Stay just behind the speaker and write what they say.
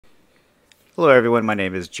Hello, everyone. My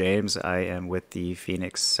name is James. I am with the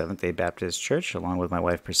Phoenix Seventh-day Baptist Church, along with my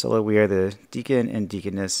wife Priscilla. We are the deacon and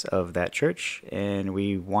deaconess of that church, and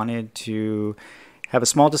we wanted to have a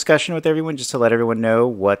small discussion with everyone just to let everyone know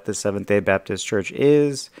what the Seventh-day Baptist Church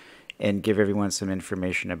is and give everyone some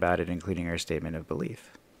information about it, including our statement of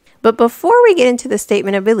belief. But before we get into the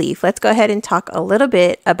statement of belief, let's go ahead and talk a little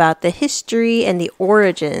bit about the history and the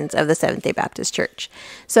origins of the Seventh-day Baptist Church.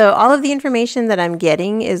 So all of the information that I'm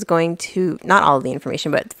getting is going to, not all of the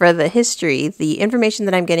information, but for the history, the information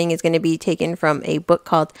that I'm getting is going to be taken from a book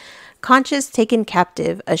called Conscience Taken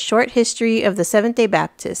Captive, A Short History of the Seventh-day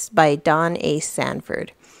Baptists by Don A.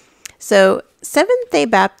 Sanford. So Seventh-day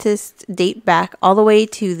Baptists date back all the way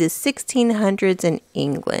to the 1600s in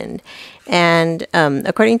England. And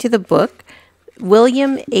according to the book,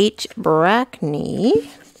 William H. Brackney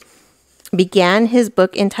began his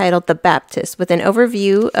book entitled The Baptist with an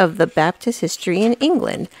overview of the Baptist history in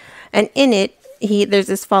England. And in it, there's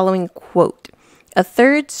this following quote. A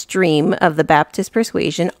third stream of the Baptist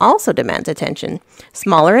persuasion also demands attention.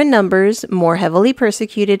 Smaller in numbers, more heavily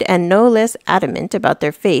persecuted, and no less adamant about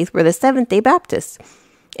their faith were the Seventh-day Baptists.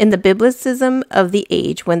 In the biblicism of the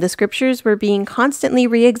age, when the scriptures were being constantly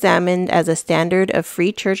re-examined as a standard of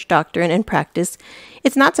free church doctrine and practice,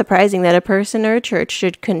 it's not surprising that a person or a church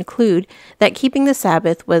should conclude that keeping the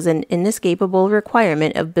Sabbath was an inescapable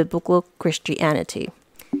requirement of biblical Christianity.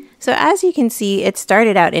 So as you can see, it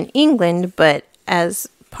started out in England, but as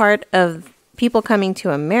part of people coming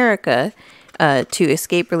to America to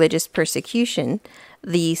escape religious persecution,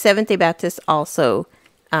 the Seventh-day Baptists also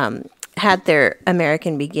had their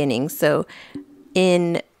American beginnings. So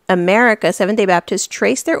in America, Seventh-day Baptists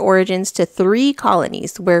traced their origins to 3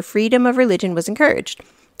 colonies where freedom of religion was encouraged: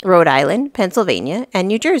 Rhode Island, Pennsylvania, and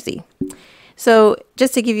New Jersey. So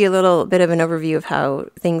just to give you a little bit of an overview of how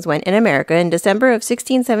things went in America, in December of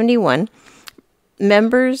 1671,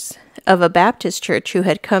 members of a Baptist church who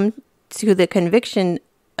had come to the conviction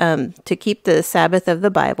to keep the Sabbath of the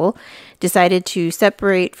Bible decided to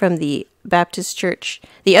separate from the Baptist church,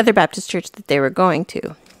 the other Baptist church that they were going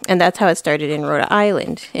to. And that's how it started in Rhode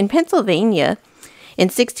Island. In Pennsylvania, in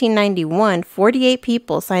 1691, 48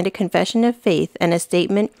 people signed a confession of faith and a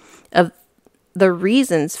statement of the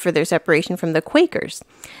reasons for their separation from the Quakers.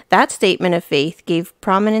 That statement of faith gave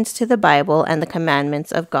prominence to the Bible and the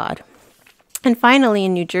commandments of God. And finally,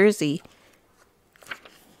 in New Jersey,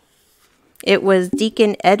 it was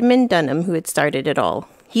Deacon Edmund Dunham who had started it all.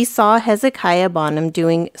 He saw Hezekiah Bonham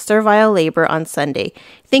doing servile labor on Sunday.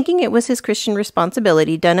 Thinking it was his Christian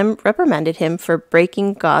responsibility, Dunham reprimanded him for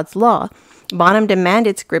breaking God's law. Bonham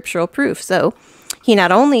demanded scriptural proof, so he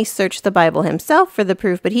not only searched the Bible himself for the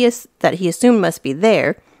proof that he assumed must be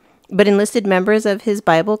there, but enlisted members of his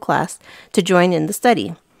Bible class to join in the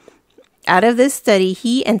study. Out of this study,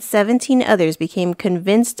 he and 17 others became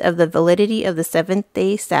convinced of the validity of the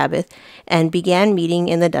seventh-day Sabbath and began meeting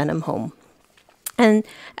in the Dunham home. And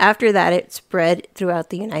after that, it spread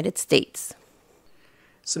throughout the United States.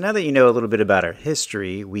 So now that you know a little bit about our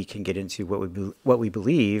history, we can get into what we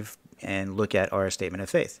believe and look at our statement of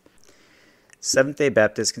faith. Seventh-day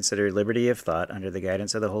Baptists consider liberty of thought under the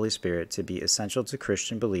guidance of the Holy Spirit to be essential to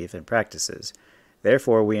Christian belief and practices.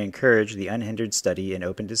 Therefore, we encourage the unhindered study and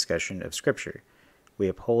open discussion of Scripture. We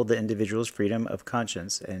uphold the individual's freedom of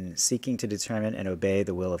conscience in seeking to determine and obey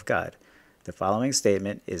the will of God. The following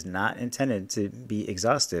statement is not intended to be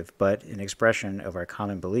exhaustive, but an expression of our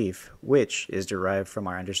common belief, which is derived from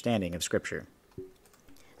our understanding of Scripture.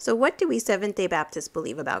 So what do we Seventh-day Baptists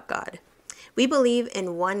believe about God? We believe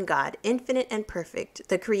in one God, infinite and perfect,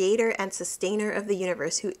 the creator and sustainer of the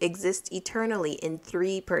universe, who exists eternally in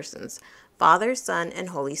 3 persons, Father, Son, and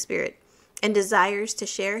Holy Spirit, and desires to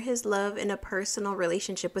share his love in a personal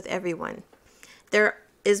relationship with everyone. There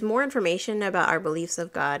is more information about our beliefs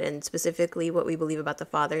of God and specifically what we believe about the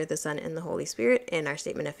Father, the Son, and the Holy Spirit in our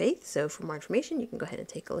statement of faith. So for more information, you can go ahead and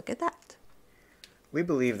take a look at that. We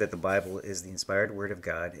believe that the Bible is the inspired Word of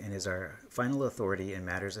God and is our final authority in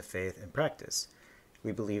matters of faith and practice.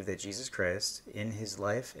 We believe that Jesus Christ, in his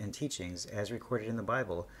life and teachings as recorded in the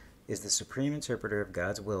Bible, is the supreme interpreter of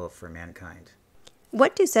God's will for mankind.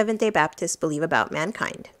 What do Seventh-day Baptists believe about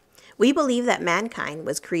mankind? We believe that mankind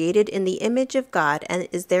was created in the image of God and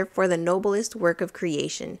is therefore the noblest work of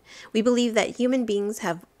creation. We believe that human beings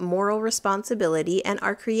have moral responsibility and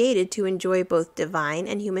are created to enjoy both divine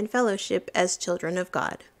and human fellowship as children of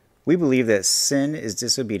God. We believe that sin is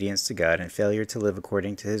disobedience to God and failure to live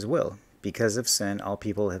according to his will. Because of sin, all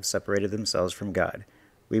people have separated themselves from God.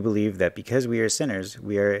 We believe that because we are sinners,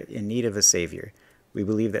 we are in need of a Savior. We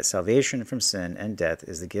believe that salvation from sin and death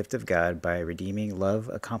is the gift of God by redeeming love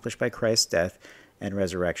accomplished by Christ's death and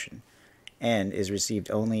resurrection. and is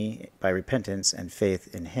received only by repentance and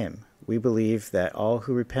faith in him. We believe that all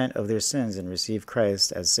who repent of their sins and receive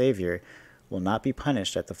Christ as Savior will not be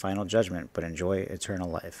punished at the final judgment, but enjoy eternal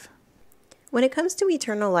life. When it comes to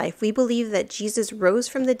eternal life, we believe that Jesus rose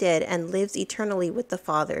from the dead and lives eternally with the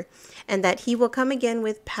Father, and that he will come again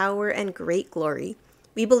with power and great glory.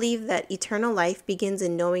 We believe that eternal life begins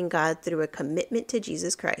in knowing God through a commitment to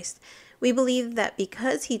Jesus Christ. We believe that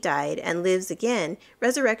because he died and lives again,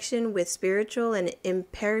 resurrection with spiritual and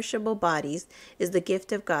imperishable bodies is the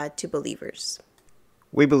gift of God to believers.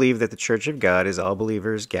 We believe that the Church of God is all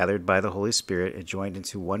believers gathered by the Holy Spirit and joined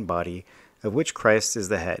into one body, of which Christ is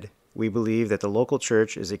the head. We believe that the local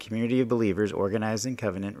church is a community of believers organized in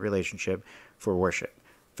covenant relationship for worship,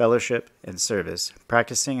 fellowship, and service,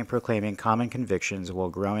 practicing and proclaiming common convictions while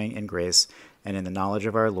growing in grace and in the knowledge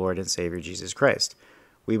of our Lord and Savior Jesus Christ.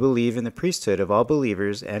 We believe in the priesthood of all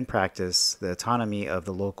believers and practice the autonomy of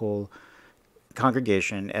the local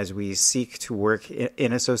congregation as we seek to work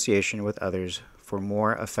in association with others for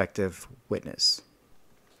more effective witness.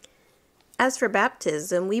 As for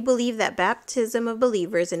baptism, we believe that baptism of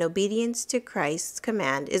believers in obedience to Christ's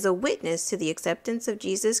command is a witness to the acceptance of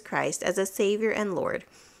Jesus Christ as a Savior and Lord.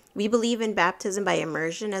 We believe in baptism by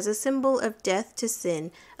immersion as a symbol of death to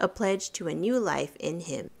sin, a pledge to a new life in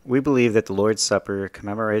him. We believe that the Lord's Supper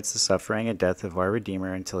commemorates the suffering and death of our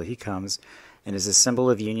Redeemer until he comes, and is a symbol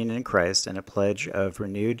of union in Christ and a pledge of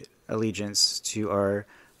renewed allegiance to our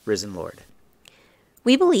risen Lord.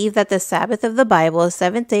 We believe that the Sabbath of the Bible, the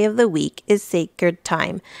seventh day of the week, is sacred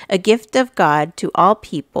time, a gift of God to all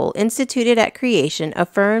people, instituted at creation,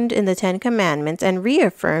 affirmed in the Ten Commandments, and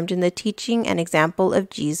reaffirmed in the teaching and example of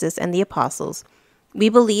Jesus and the apostles. We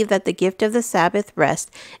believe that the gift of the Sabbath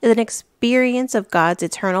rest is an experience of God's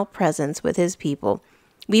eternal presence with his people.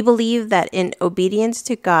 We believe that in obedience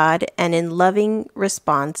to God and in loving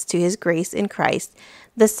response to his grace in Christ,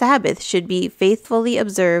 the Sabbath should be faithfully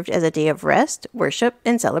observed as a day of rest, worship,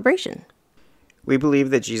 and celebration. We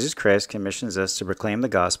believe that Jesus Christ commissions us to proclaim the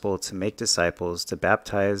gospel, to make disciples, to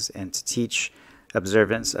baptize, and to teach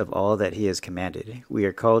observance of all that he has commanded. We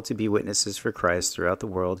are called to be witnesses for Christ throughout the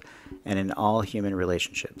world and in all human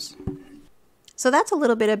relationships. So that's a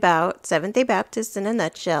little bit about Seventh-day Baptists in a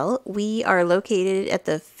nutshell. We are located at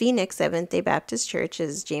the Phoenix Seventh-day Baptist Church,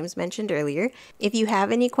 as James mentioned earlier. If you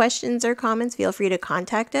have any questions or comments, feel free to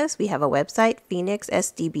contact us. We have a website,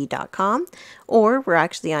 phoenixsdb.com, or we're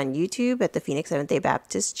actually on YouTube at the Phoenix Seventh-day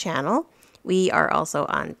Baptist channel. We are also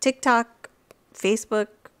on TikTok, Facebook,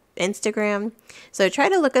 Instagram. So try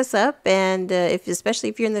to look us up, and especially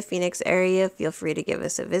if you're in the Phoenix area, feel free to give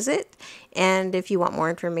us a visit. And if you want more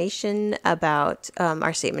information about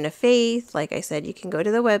our statement of faith, like I said, you can go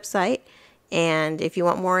to the website. And if you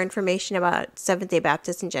want more information about Seventh-day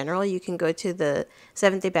Baptist in general, you can go to the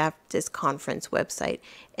Seventh-day Baptist Conference website.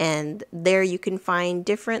 And there you can find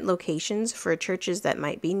different locations for churches that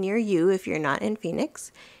might be near you if you're not in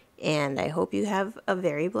Phoenix. And I hope you have a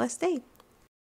very blessed day.